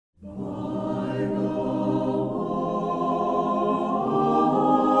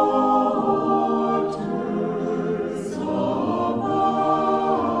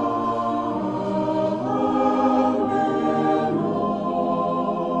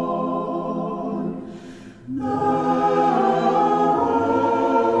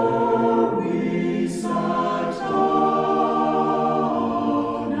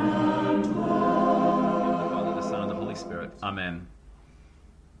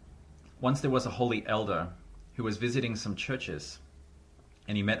Once there was a holy elder who was visiting some churches,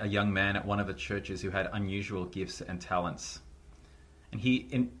 and he met a young man at one of the churches who had unusual gifts and talents. And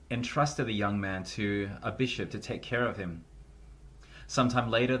he entrusted the young man to a bishop to take care of him. Sometime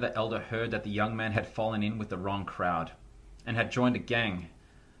later, the elder heard that the young man had fallen in with the wrong crowd and had joined a gang,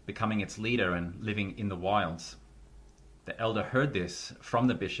 becoming its leader and living in the wilds. The elder heard this from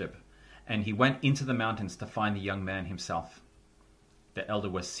the bishop, and he went into the mountains to find the young man himself. The elder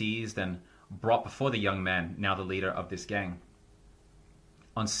was seized and brought before the young man, now the leader of this gang.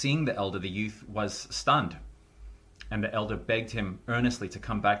 On seeing the elder, the youth was stunned, and the elder begged him earnestly to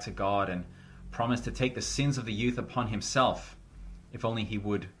come back to God and promised to take the sins of the youth upon himself, if only he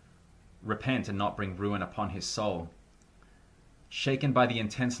would repent and not bring ruin upon his soul. Shaken by the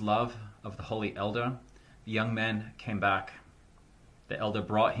intense love of the holy elder, the young man came back. The elder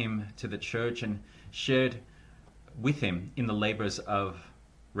brought him to the church and shared with him in the labors of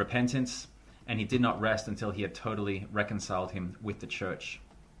repentance, and he did not rest until he had totally reconciled him with the church.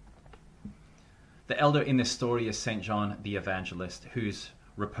 The elder in this story is St. John the Evangelist, whose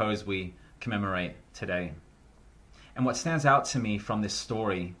repose we commemorate today. And what stands out to me from this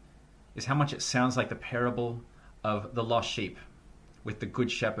story is how much it sounds like the parable of the lost sheep, with the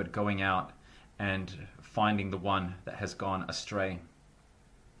good shepherd going out and finding the one that has gone astray.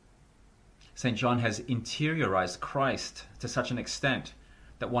 St. John has interiorized Christ to such an extent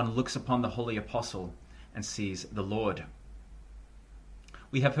that one looks upon the holy apostle and sees the Lord.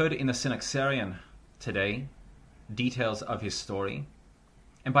 We have heard in the Synaxarion today details of his story,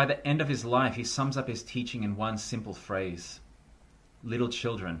 and by the end of his life he sums up his teaching in one simple phrase: "Little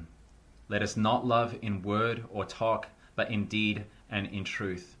children, let us not love in word or talk, but in deed and in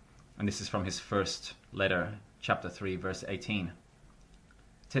truth." And this is from his first letter, chapter 3, verse 18.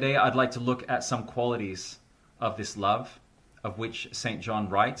 Today I'd like to look at some qualities of this love, of which St. John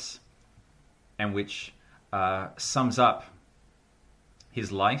writes, and which sums up his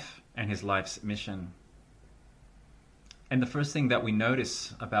life and his life's mission. And the first thing that we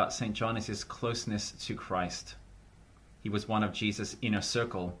notice about St. John is his closeness to Christ. He was one of Jesus' inner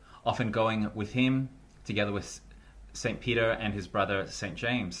circle, often going with him, together with St. Peter and his brother St.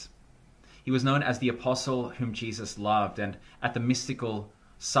 James. He was known as the apostle whom Jesus loved, and at the mystical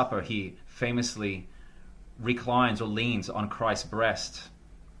supper he famously reclines or leans on Christ's breast.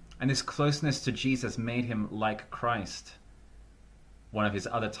 And this closeness to Jesus made him like Christ. One of his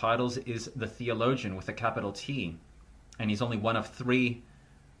other titles is the Theologian with a capital T, and he's only one of 3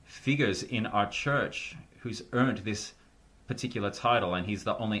 figures in our church who's earned this particular title, and he's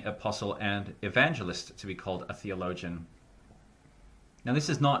the only apostle and evangelist to be called a theologian. Now, this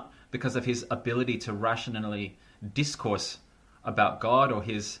is not because of his ability to rationally discourse about God or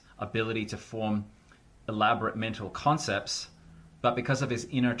his ability to form elaborate mental concepts, but because of his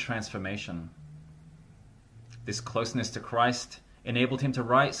inner transformation. This closeness to Christ enabled him to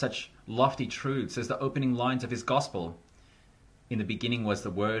write such lofty truths as the opening lines of his gospel. "In the beginning was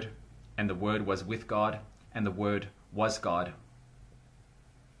the Word, and the Word was with God, and the Word was God."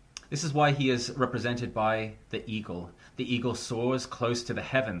 This is why he is represented by the eagle. The eagle soars close to the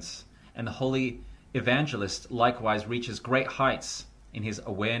heavens, and the holy evangelist likewise reaches great heights in his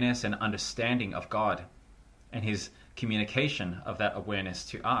awareness and understanding of God, and his communication of that awareness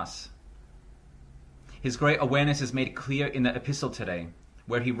to us. His great awareness is made clear in the epistle today,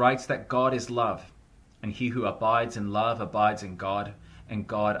 where he writes that God is love, and he who abides in love abides in God, and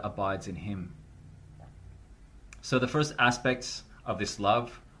God abides in him. So the first aspect of this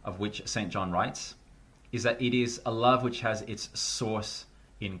love, of which St. John writes, is that it is a love which has its source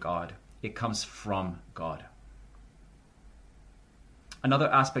in God. It comes from God.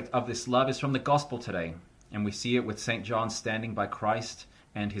 Another aspect of this love is from the gospel today, and we see it with St. John standing by Christ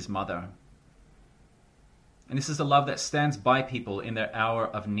and his mother. And this is a love that stands by people in their hour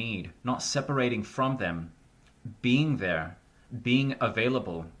of need, not separating from them, being there, being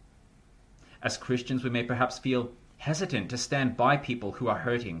available. As Christians, we may perhaps feel hesitant to stand by people who are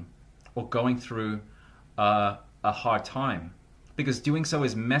hurting or going through a hard time, because doing so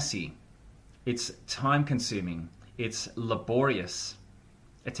is messy, it's time-consuming, it's laborious.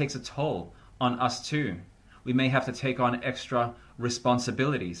 It takes a toll on us too. We may have to take on extra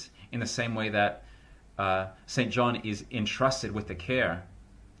responsibilities in the same way that St. John is entrusted with the care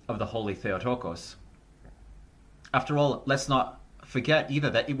of the Holy Theotokos. After all, let's not forget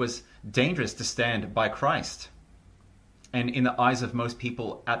either that it was dangerous to stand by Christ, and in the eyes of most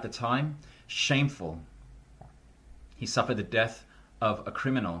people at the time, shameful. He suffered the death of a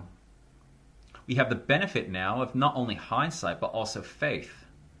criminal. We have the benefit now of not only hindsight, but also faith.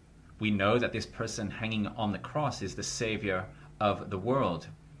 We know that this person hanging on the cross is the Savior of the world.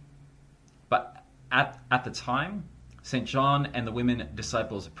 But at the time, St. John and the women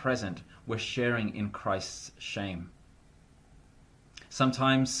disciples present were sharing in Christ's shame.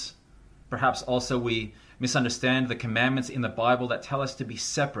 Sometimes, perhaps also, we misunderstand the commandments in the Bible that tell us to be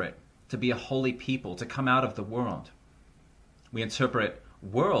separate, to be a holy people, to come out of the world. We interpret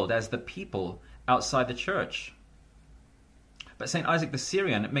world as the people outside the church. But St. Isaac the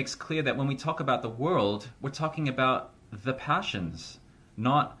Syrian makes clear that when we talk about the world, we're talking about the passions,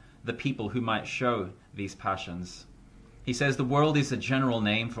 not the people who might show these passions. He says the world is a general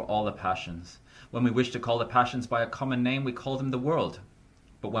name for all the passions. When we wish to call the passions by a common name, we call them the world.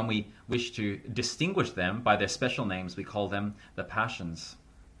 But when we wish to distinguish them by their special names, we call them the passions.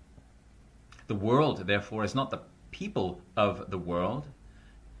 The world, therefore, is not the people of the world.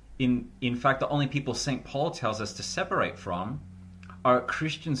 In fact, the only people St. Paul tells us to separate from are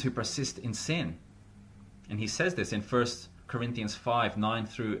Christians who persist in sin. And he says this in 1 Corinthians 5, 9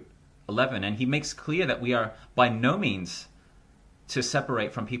 through 11. And he makes clear that we are by no means to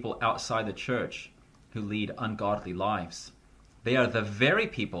separate from people outside the church who lead ungodly lives. They are the very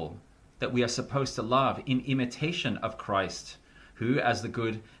people that we are supposed to love in imitation of Christ, who, as the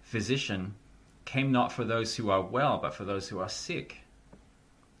good physician, came not for those who are well, but for those who are sick.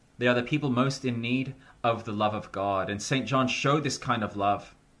 They are the people most in need of the love of God. And St. John showed this kind of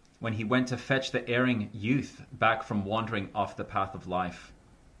love when he went to fetch the erring youth back from wandering off the path of life.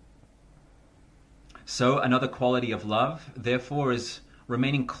 So another quality of love, therefore, is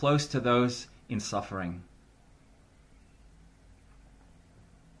remaining close to those in suffering.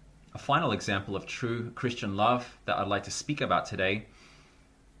 A final example of true Christian love that I'd like to speak about today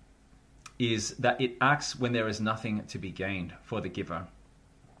is that it acts when there is nothing to be gained for the giver.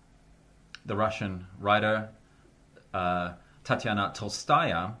 The Russian writer Tatiana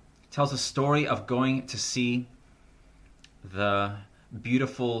Tolstaya tells a story of going to see the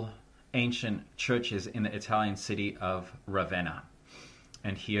beautiful ancient churches in the Italian city of Ravenna.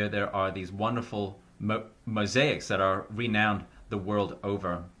 And here there are these wonderful mosaics that are renowned the world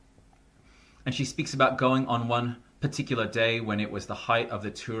over. And she speaks about going on one particular day when it was the height of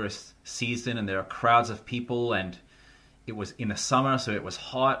the tourist season and there are crowds of people, and it was in the summer, so it was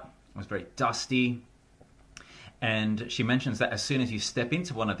hot. It was very dusty. And she mentions that as soon as you step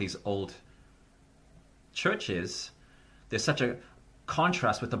into one of these old churches, there's such a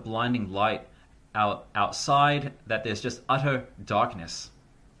contrast with the blinding light outside that there's just utter darkness,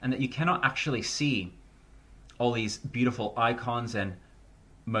 and that you cannot actually see all these beautiful icons and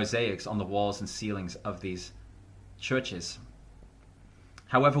mosaics on the walls and ceilings of these churches.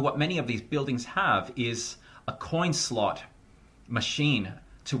 However, what many of these buildings have is a coin slot machine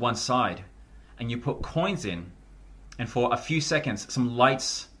to one side, and you put coins in, and for a few seconds some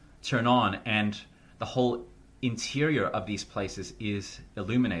lights turn on and the whole interior of these places is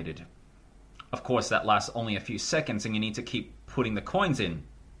illuminated. Of course, that lasts only a few seconds and you need to keep putting the coins in.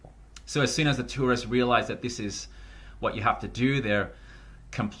 So as soon as the tourists realize that this is what you have to do, they're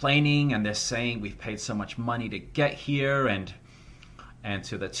complaining and they're saying, we've paid so much money to get here, and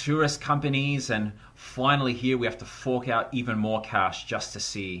to the tourist companies, and finally here we have to fork out even more cash just to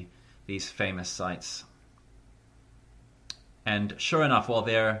see these famous sites. And sure enough, while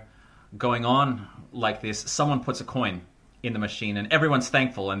they're going on like this, someone puts a coin in the machine and everyone's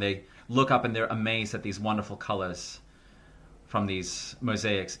thankful, and they look up and they're amazed at these wonderful colors from these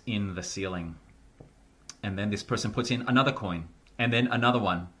mosaics in the ceiling. And then this person puts in another coin, and then another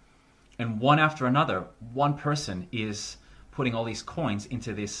one. And one after another, one person is putting all these coins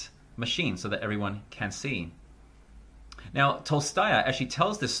into this machine so that everyone can see. Now, Tolstaya, as she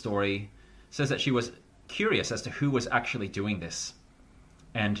tells this story, says that she was curious as to who was actually doing this.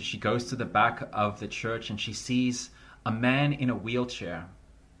 And she goes to the back of the church and she sees a man in a wheelchair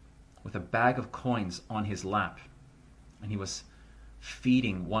with a bag of coins on his lap. And he was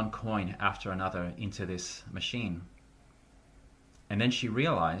feeding one coin after another into this machine. And then she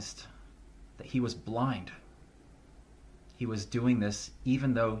realized that he was blind. He was doing this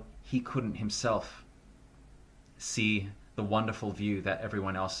even though he couldn't himself see the wonderful view that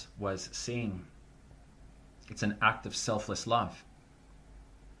everyone else was seeing. It's an act of selfless love.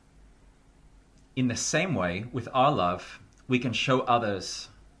 In the same way, with our love, we can show others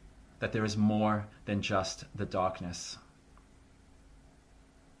that there is more than just the darkness.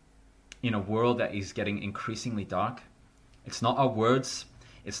 In a world that is getting increasingly dark, it's not our words,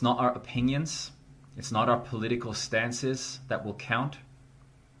 it's not our opinions, it's not our political stances that will count,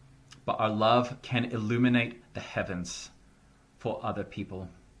 but our love can illuminate the heavens for other people.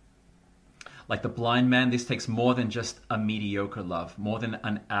 Like the blind man, this takes more than just a mediocre love, more than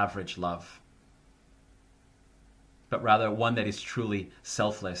an average love, but rather one that is truly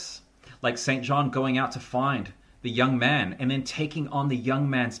selfless. Like St. John going out to find the young man and then taking on the young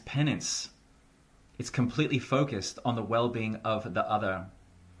man's penance. It's completely focused on the well-being of the other.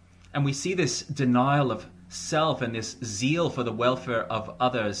 And we see this denial of self and this zeal for the welfare of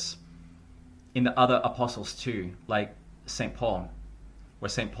others in the other apostles too, like St. Paul, where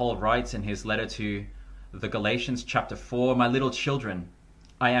St. Paul writes in his letter to the Galatians chapter 4, "My little children,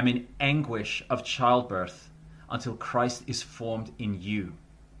 I am in anguish of childbirth until Christ is formed in you."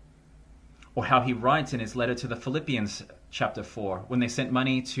 Or how he writes in his letter to the Philippians chapter 4, when they sent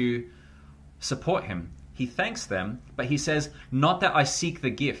money to support him. He thanks them, but he says, "Not that I seek the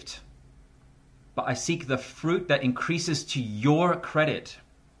gift, but I seek the fruit that increases to your credit."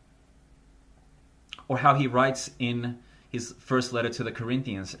 Or how he writes in his first letter to the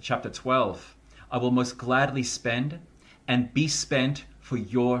Corinthians chapter 12, "I will most gladly spend and be spent for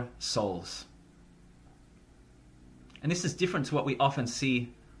your souls." And this is different to what we often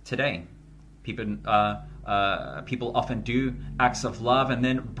see today. People often do acts of love and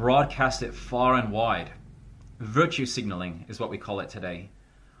then broadcast it far and wide. Virtue signaling is what we call it today.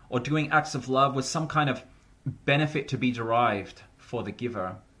 Or doing acts of love with some kind of benefit to be derived for the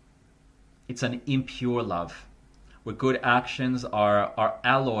giver. It's an impure love, where good actions are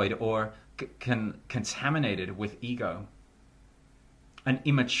alloyed or contaminated with ego. An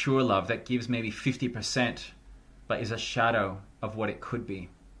immature love that gives maybe 50%, but is a shadow of what it could be.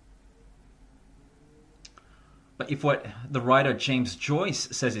 But if what the writer James Joyce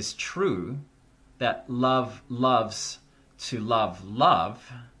says is true, that love loves to love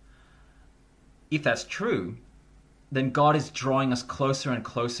love, if that's true, then God is drawing us closer and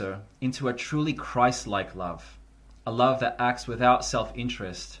closer into a truly Christ-like love, a love that acts without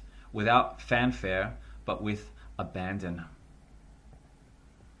self-interest, without fanfare, but with abandon.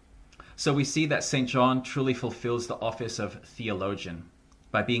 So we see that St. John truly fulfills the office of theologian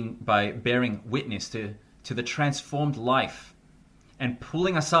by bearing witness to the transformed life and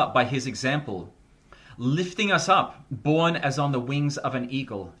pulling us up by his example, lifting us up, borne as on the wings of an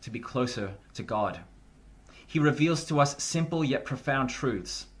eagle, to be closer to God. He reveals to us simple yet profound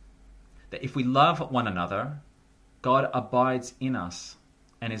truths, that if we love one another, God abides in us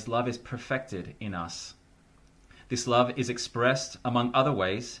and his love is perfected in us. This love is expressed, among other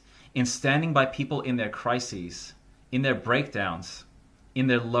ways, in standing by people in their crises, in their breakdowns, in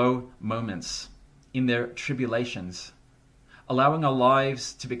their low moments, in their tribulations, allowing our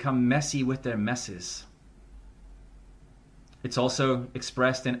lives to become messy with their messes. It's also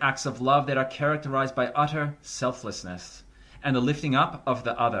expressed in acts of love that are characterized by utter selflessness and the lifting up of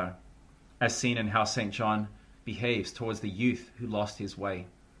the other, as seen in how St. John behaves towards the youth who lost his way.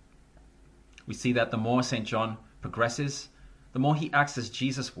 We see that the more St. John progresses, the more he acts as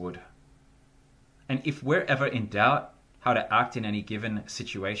Jesus would. And if we're ever in doubt how to act in any given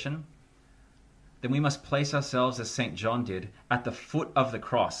situation, then we must place ourselves, as St. John did, at the foot of the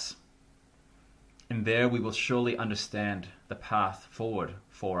cross. And there we will surely understand the path forward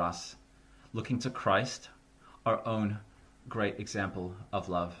for us, looking to Christ, our own great example of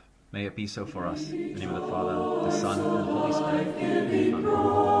love. May it be so for us. In the name of the Father, the Son, and the Holy Spirit. Amen.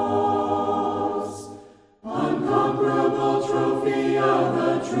 Unconquerable trophy of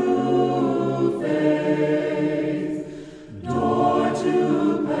the true faith, door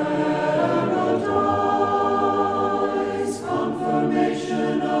to paradise.